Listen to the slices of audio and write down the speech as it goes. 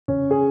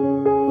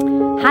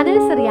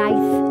Hanes yr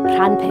Iaith,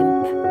 Rhan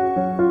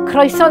 5.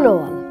 Croeso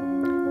nôl.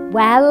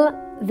 Wel,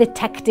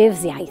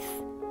 Detectives Iaith.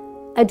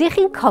 Ydych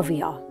chi'n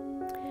cofio?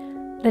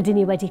 Rydyn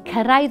ni wedi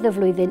cyrraedd y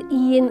flwyddyn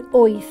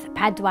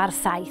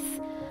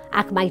 1847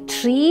 ac mae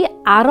 3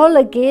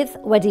 arolygydd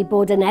wedi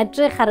bod yn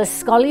edrych ar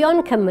ysgolion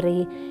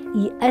Cymru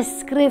i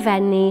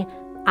ysgrifennu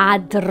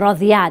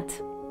adroddiad.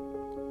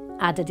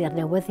 A dydy'r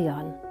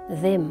newyddion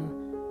ddim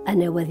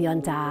yn newyddion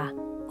da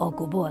o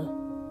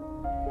gwbl.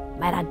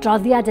 Mae'r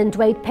adroddiad yn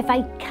dweud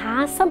pethau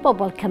cas am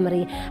bobl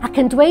Cymru ac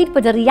yn dweud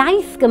bod yr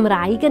iaith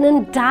Gymraeg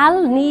yn dal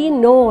ni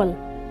nôl.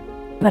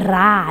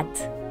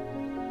 Brad.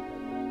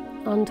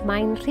 Ond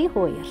mae'n rhy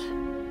hwyr.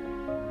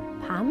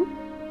 Pam?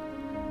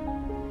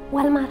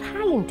 Wel, mae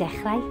rhai'n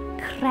dechrau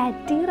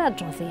credu'r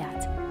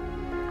adroddiad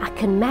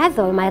ac yn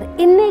meddwl mae'r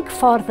unig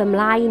ffordd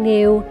ymlaen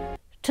yw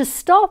to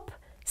stop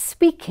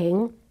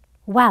speaking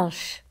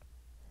Welsh.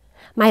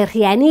 Mae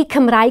rhieni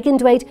Cymraeg yn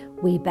dweud,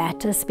 we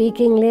better speak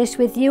English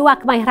with you,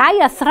 ac mae rhai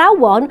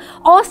athrawon,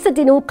 os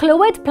ydyn nhw'n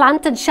clywed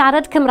plant yn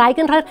siarad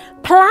Cymraeg, yn rhoi'r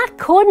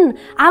plac hwn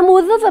am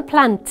wddf y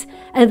plant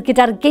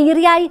gyda'r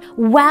geiriau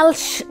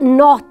Welsh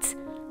not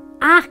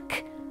ac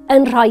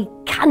yn rhoi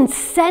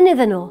cansen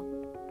iddyn nhw.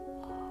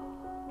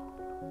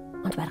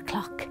 Ond mae'r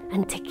cloc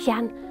yn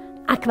tician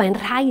ac mae'n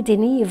rhaid i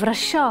ni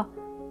frysio.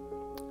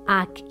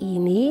 Ac i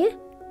ni,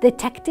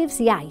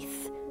 Detectives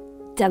Iaith,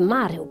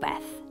 dyma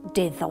rhywbeth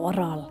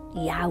diddorol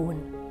iawn.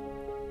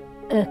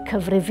 Y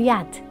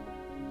cyfrifiad,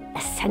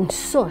 y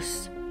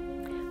sensws.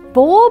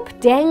 Bob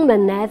 10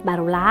 mlynedd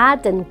mae'r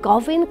wlad yn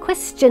gofyn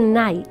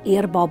cwestiynau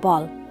i'r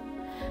bobl.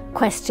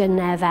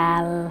 Cwestiynau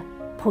fel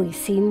pwy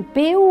sy'n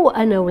byw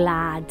yn y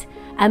wlad,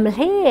 ym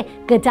lle,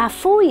 gyda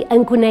phwy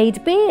yn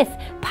gwneud beth,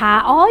 pa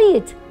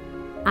oed,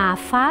 a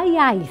pha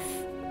iaith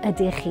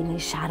ydych chi'n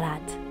ei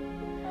siarad.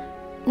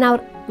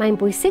 Nawr, mae'n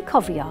bwysig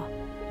cofio,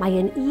 mae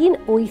yn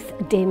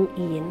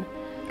 1801,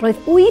 roedd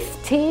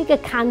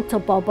 80% o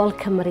bobl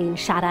Cymru'n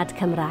siarad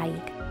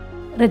Cymraeg.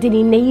 Rydyn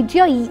ni'n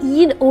neidio i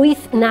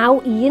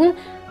 1891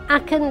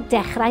 ac yn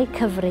dechrau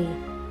cyfri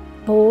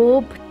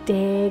bob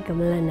 10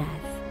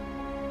 mlynedd.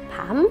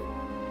 Pam?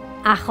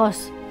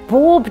 Achos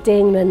bob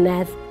 10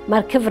 mlynedd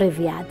mae'r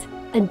cyfrifiad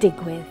yn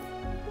digwydd.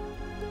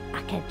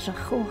 Ac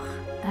edrychwch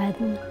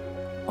yn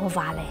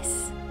ofalus.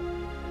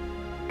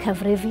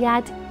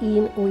 Cyfrifiad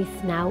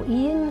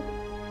 1891,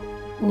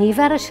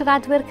 nifer y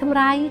siaradwyr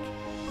Cymraeg,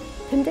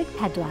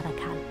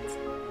 54%.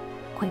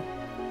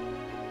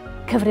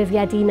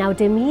 Cyfrifiad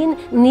 1901,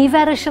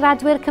 nifer y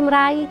siaradwyr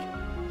Cymraeg,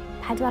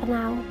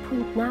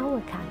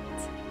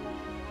 49.9%.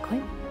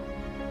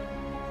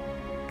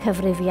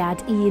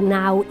 Cyfrifiad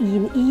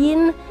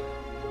 1911,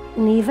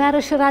 nifer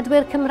y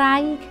siaradwyr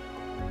Cymraeg,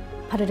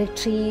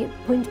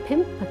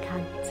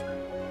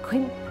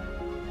 43.5%.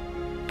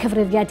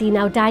 Cyfrifiad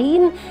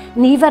 1921,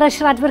 nifer y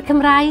siaradwyr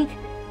Cymraeg,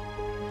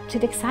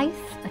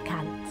 37%.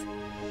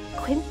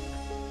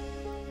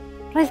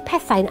 Roedd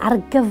pethau'n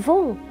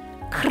argyfwng,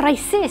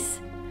 crisis.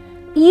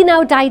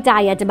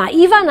 1922 a dyma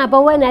Ifan a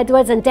Bowen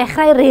Edwards yn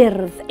dechrau'r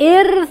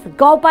urdd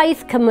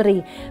gobaith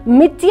Cymru.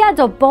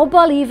 Mudiad o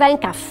bobl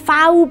ifanc a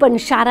phawb yn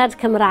siarad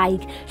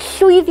Cymraeg.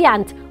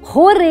 Llwyddiant,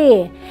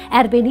 hwrê!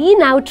 Erbyn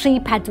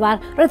 1934,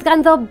 roedd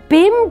ganddo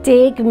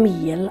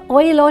 50,000 o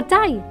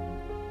aelodau.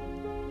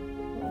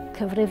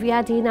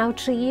 Cyfrifiad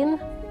 1931,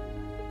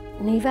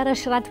 nifer y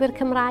siaradwyr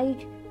Cymraeg,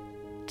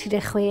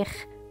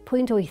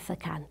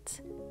 36.8%.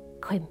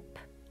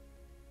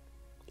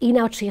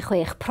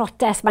 1936,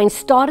 protest, mae'n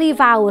stori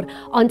fawr,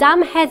 ond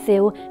am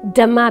heddiw,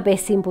 dyma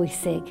beth sy'n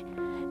bwysig.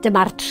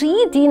 Dyma'r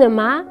 3 dyn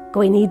yma,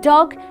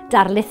 gweinidog,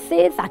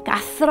 darlithydd ac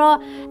athro,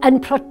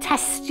 yn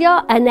protestio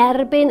yn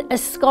erbyn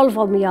ysgol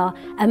fomio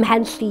ym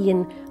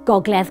Mhenllyn,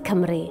 Gogledd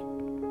Cymru.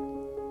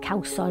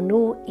 Cawson nhw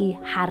i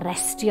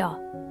harestio.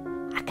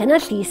 Ac yn y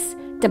llys,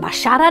 dyma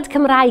siarad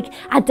Cymraeg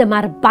a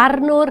dyma'r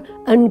barnwr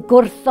yn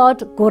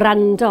gwrthod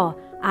gwrando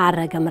ar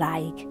y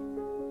Gymraeg.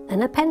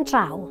 Yn y pen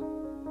draw,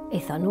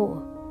 eithon nhw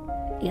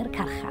i'r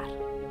carchar.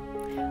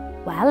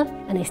 Wel,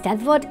 yn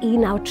Eisteddfod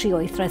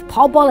 1938, roedd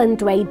pobl yn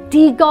dweud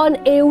digon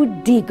yw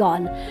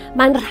digon.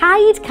 Mae'n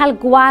rhaid cael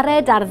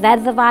gwared ar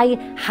ddeddfau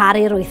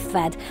Harri'r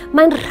Wythfed.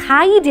 Mae'n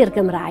rhaid i'r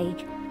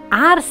Gymraeg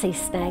a'r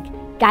Saesneg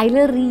gael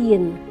yr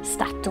un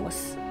statws.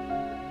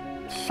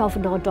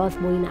 Llofnododd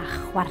mwy na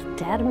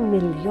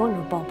 250,000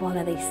 o bobl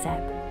y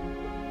ddeiseb.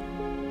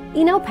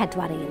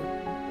 1941,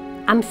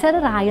 amser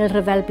yr ail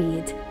ryfel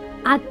byd,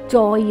 a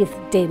doedd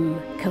dim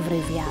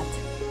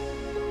cyfrifiad.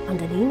 Ond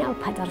yn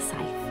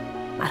 1947,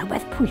 mae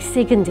rhywbeth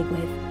pwysig yn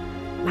digwydd.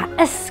 Mae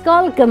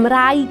Ysgol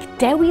Gymraeg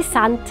Dewi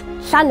Sant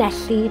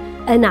Llanelli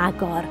yn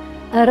agor.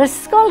 Yr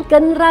ysgol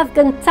gynradd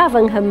gyntaf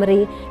yng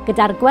Nghymru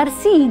gyda'r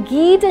gwersi i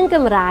gyd yn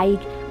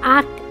Gymraeg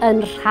ac yn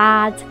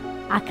rhad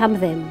ac am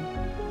ddim.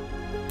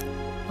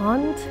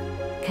 Ond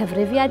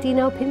cyfrifiad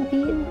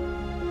 1951,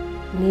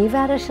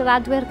 nifer y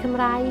siaradwyr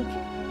Cymraeg,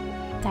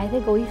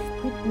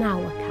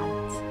 28.9%.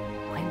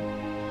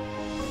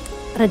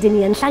 Rydyn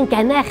ni yn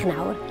Llangenech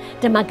nawr.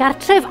 Dyma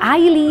gartref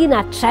Eileen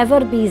a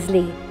Trevor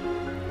Beasley.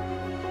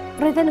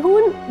 Roedden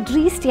nhw'n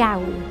drist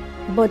iawn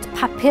bod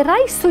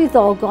papurau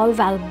swyddogol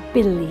fel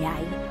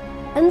biliau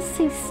yn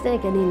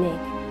Saesneg yn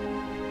unig.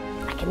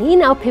 Ac yn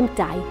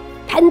 1952,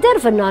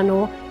 penderfynon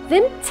nhw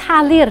ddim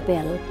talu'r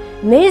bil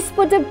nes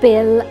bod y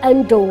bil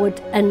yn dod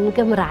yn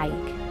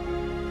Gymraeg.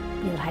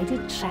 Bydd rhaid i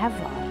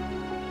trefor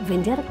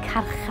fynd i'r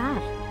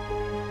carchar.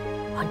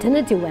 Ond yn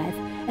y diwedd,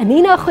 yn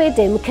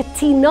 1960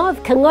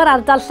 cytunodd Cyngor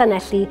Ardal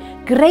Llanelli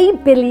greu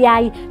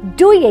biliau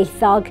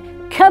dwyieithog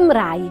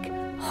Cymraeg.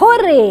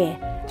 Hwrê!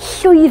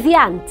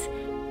 Llwyddiant!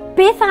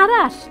 Beth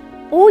arall?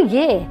 O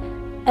ie!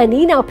 Yn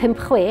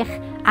 1956,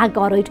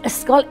 agorwyd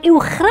Ysgol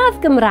Uwchradd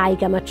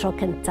Gymraeg am y tro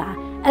cyntaf,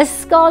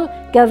 Ysgol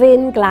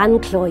Gyfun Glan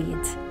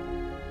Clwyd.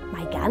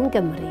 Mae gan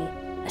Gymru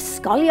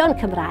ysgolion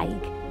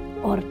Cymraeg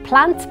o'r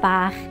plant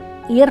bach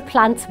i'r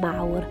plant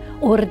mawr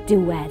o'r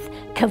diwedd.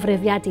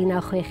 Cyfrifiad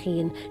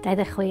 1961,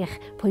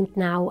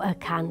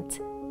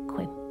 26.9%.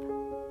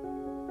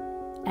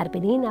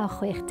 Erbyn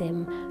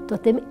 1960,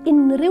 doedd dim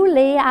unrhyw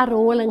le ar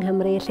ôl yng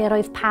Nghymru lle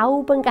roedd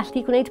pawb yn gallu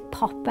gwneud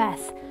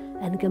popeth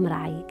yn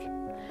Gymraeg.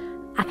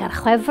 Ac ar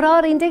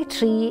Chwefror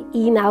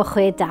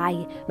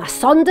 13/1962, mae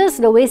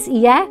Saunders Lewis,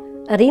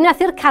 yr un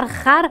ath i'r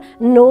carchar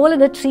nôl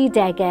yn y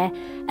 30au,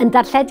 yn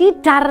darlledu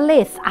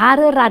darlith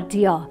ar y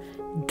radio,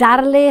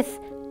 darlith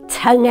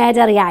Tynged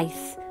yr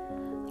Iaith.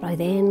 Roedd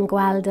e'n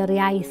gweld yr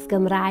iaith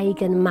Gymraeg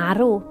yn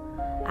marw,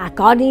 ac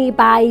oni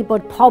bai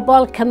bod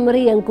pobl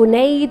Cymru yn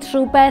gwneud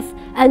rhywbeth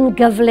yn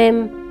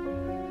gyflym,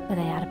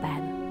 byddai ar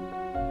ben.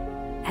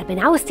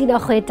 Erbyn Awst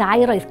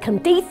 1962, roedd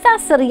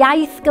Cymdeithas yr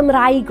Iaith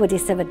Gymraeg wedi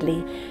sefydlu,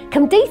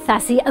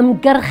 cymdeithas i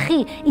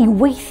ymgyrchu i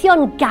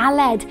weithio'n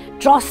galed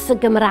dros y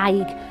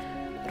Gymraeg.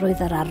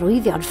 Roedd yr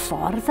arwyddion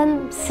ffordd yn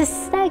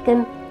Saesneg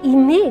yn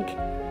unig,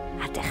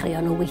 a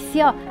dechreuon nhw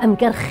weithio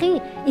ymgyrchu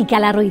i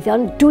gael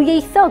arwyddion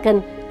dwyieithog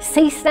yn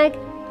Saesneg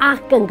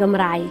ac yn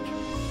Gymraeg.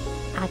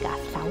 Ac a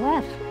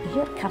llawer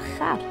i'r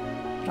carchar,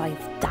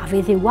 roedd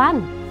Dafydd Iwan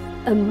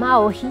yma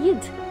o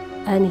hyd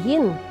yn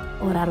un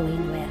o'r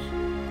arweinwyr.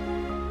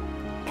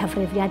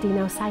 Cyfrifiad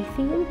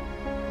 1971,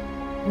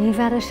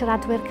 nifer y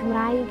siaradwyr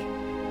Cymraeg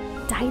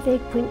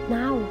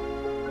 20.9.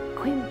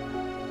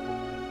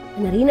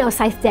 Yn yr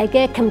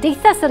 1970au,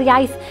 Cymdeithas yr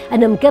Iaith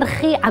yn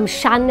ymgyrchu am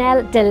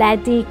sianel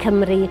deledu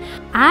Cymru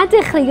a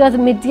dechreuodd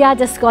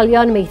mudiad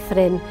ysgolion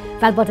meithrin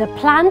fel bod y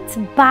plant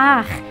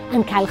bach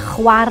yn cael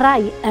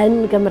chwarae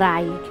yn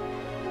Gymraeg.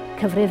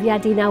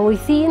 Cyfrifiad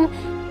 1981,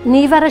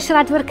 nifer y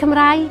siaradwyr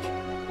Cymraeg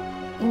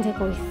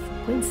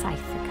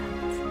 18.7%.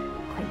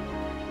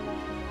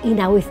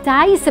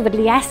 1982,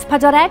 sefydlu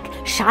S4C,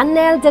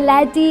 sianel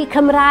deledu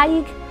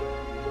Cymraeg.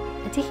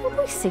 Ydy hi'n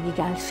bwysig i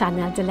gael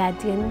sianel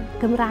deledu yn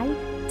Gymraeg,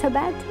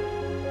 tybed?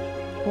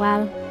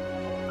 Wel,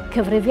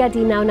 cyfrifiad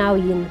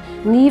 1991,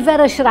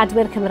 nifer y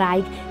siaradwyr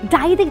Cymraeg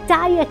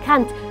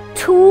 22%,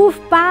 twf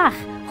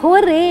bach,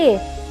 hwrê,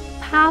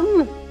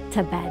 pam,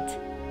 tybed?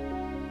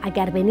 Ac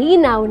erbyn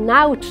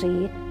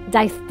 1993,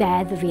 daeth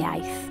Deddf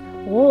Iaith.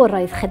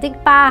 Roedd chydig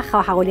bach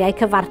o hawliau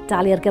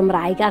cyfartal i'r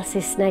Gymraeg a'r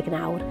Saesneg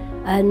nawr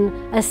yn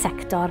y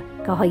sector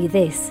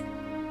gyhoeddus.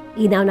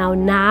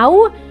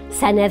 1999,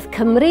 Senedd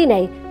Cymru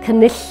neu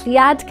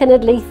Cynulliad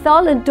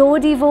Cenedlaethol yn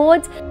dod i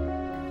fod,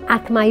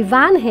 ac mae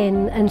fan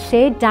hyn yn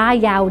lle da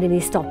iawn i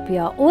ni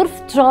stopio wrth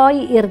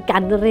droi i'r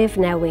ganrif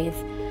newydd,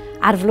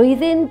 ar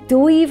flwyddyn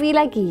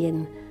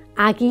 2001,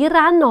 ac i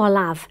ran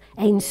olaf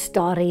ein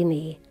stori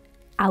ni.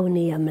 Awn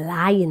ni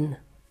ymlaen.